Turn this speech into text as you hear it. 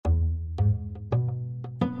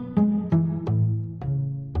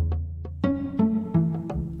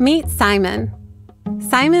Meet Simon.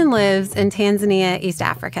 Simon lives in Tanzania, East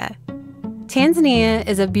Africa. Tanzania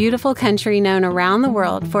is a beautiful country known around the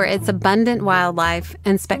world for its abundant wildlife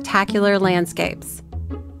and spectacular landscapes.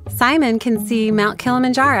 Simon can see Mount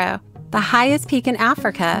Kilimanjaro, the highest peak in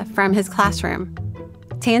Africa, from his classroom.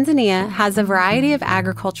 Tanzania has a variety of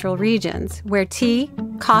agricultural regions where tea,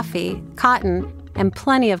 coffee, cotton, and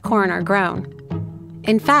plenty of corn are grown.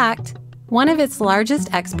 In fact, one of its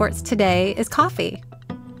largest exports today is coffee.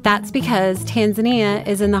 That's because Tanzania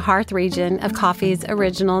is in the hearth region of coffee's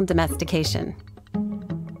original domestication.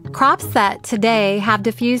 Crops that today have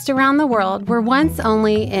diffused around the world were once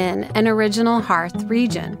only in an original hearth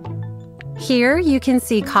region. Here you can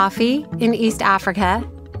see coffee in East Africa,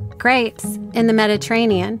 grapes in the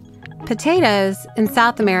Mediterranean, potatoes in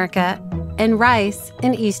South America, and rice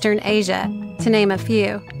in Eastern Asia, to name a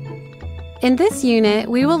few. In this unit,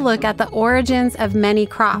 we will look at the origins of many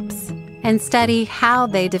crops and study how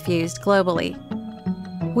they diffused globally.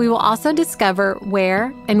 We will also discover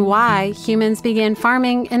where and why humans began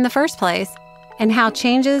farming in the first place, and how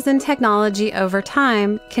changes in technology over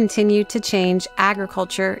time continue to change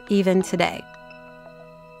agriculture even today.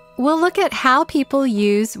 We'll look at how people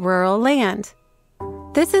use rural land.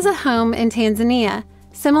 This is a home in Tanzania,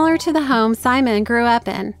 similar to the home Simon grew up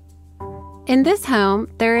in. In this home,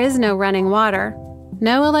 there is no running water,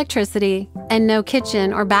 no electricity, and no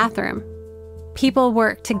kitchen or bathroom. People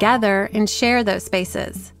work together and share those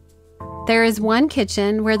spaces. There is one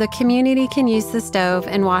kitchen where the community can use the stove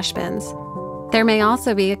and wash bins. There may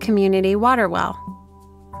also be a community water well.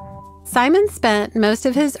 Simon spent most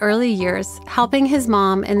of his early years helping his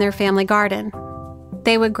mom in their family garden.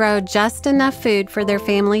 They would grow just enough food for their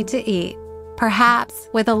family to eat, perhaps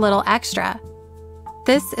with a little extra.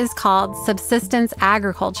 This is called subsistence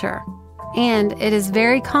agriculture, and it is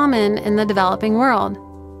very common in the developing world.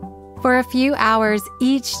 For a few hours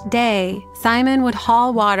each day, Simon would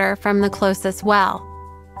haul water from the closest well.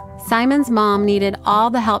 Simon's mom needed all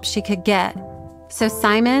the help she could get, so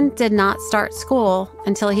Simon did not start school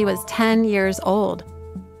until he was 10 years old.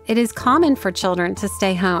 It is common for children to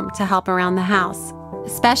stay home to help around the house,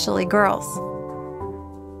 especially girls.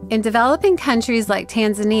 In developing countries like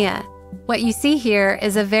Tanzania, what you see here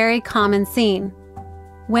is a very common scene.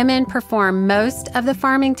 Women perform most of the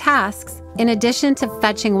farming tasks in addition to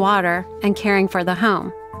fetching water and caring for the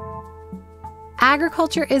home.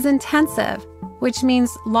 Agriculture is intensive, which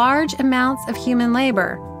means large amounts of human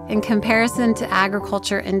labor in comparison to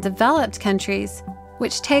agriculture in developed countries,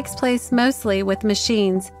 which takes place mostly with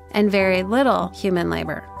machines and very little human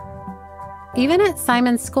labor. Even at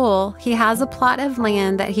Simon's school, he has a plot of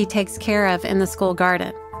land that he takes care of in the school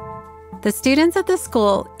garden. The students at the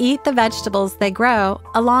school eat the vegetables they grow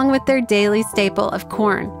along with their daily staple of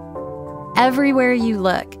corn. Everywhere you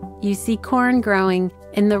look, you see corn growing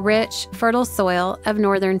in the rich, fertile soil of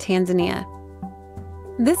northern Tanzania.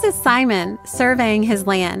 This is Simon surveying his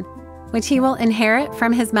land, which he will inherit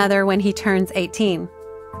from his mother when he turns 18.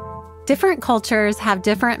 Different cultures have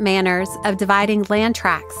different manners of dividing land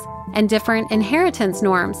tracts and different inheritance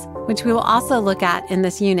norms, which we will also look at in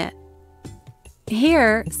this unit.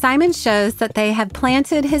 Here, Simon shows that they have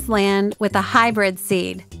planted his land with a hybrid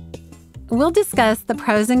seed. We'll discuss the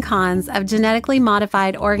pros and cons of genetically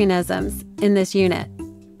modified organisms in this unit.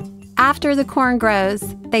 After the corn grows,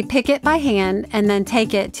 they pick it by hand and then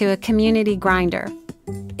take it to a community grinder.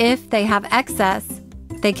 If they have excess,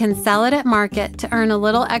 they can sell it at market to earn a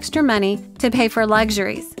little extra money to pay for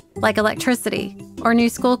luxuries like electricity or new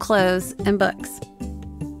school clothes and books.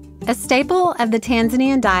 A staple of the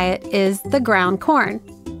Tanzanian diet is the ground corn.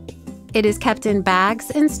 It is kept in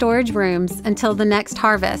bags in storage rooms until the next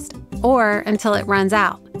harvest or until it runs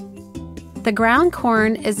out. The ground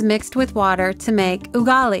corn is mixed with water to make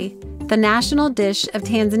ugali, the national dish of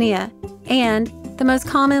Tanzania, and the most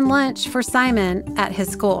common lunch for Simon at his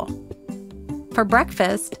school. For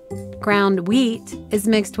breakfast, ground wheat is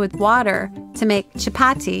mixed with water to make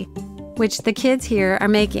chapati, which the kids here are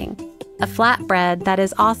making, a flatbread that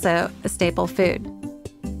is also a staple food.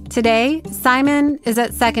 Today, Simon is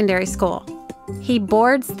at secondary school. He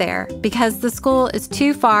boards there because the school is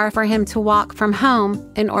too far for him to walk from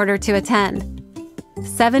home in order to attend.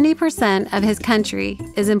 70% of his country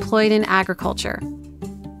is employed in agriculture.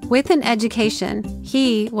 With an education,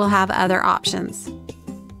 he will have other options.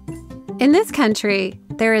 In this country,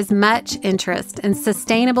 there is much interest in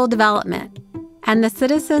sustainable development, and the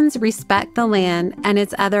citizens respect the land and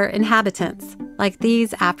its other inhabitants, like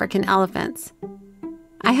these African elephants.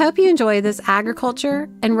 I hope you enjoy this agriculture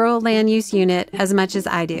and rural land use unit as much as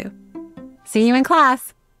I do. See you in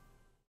class!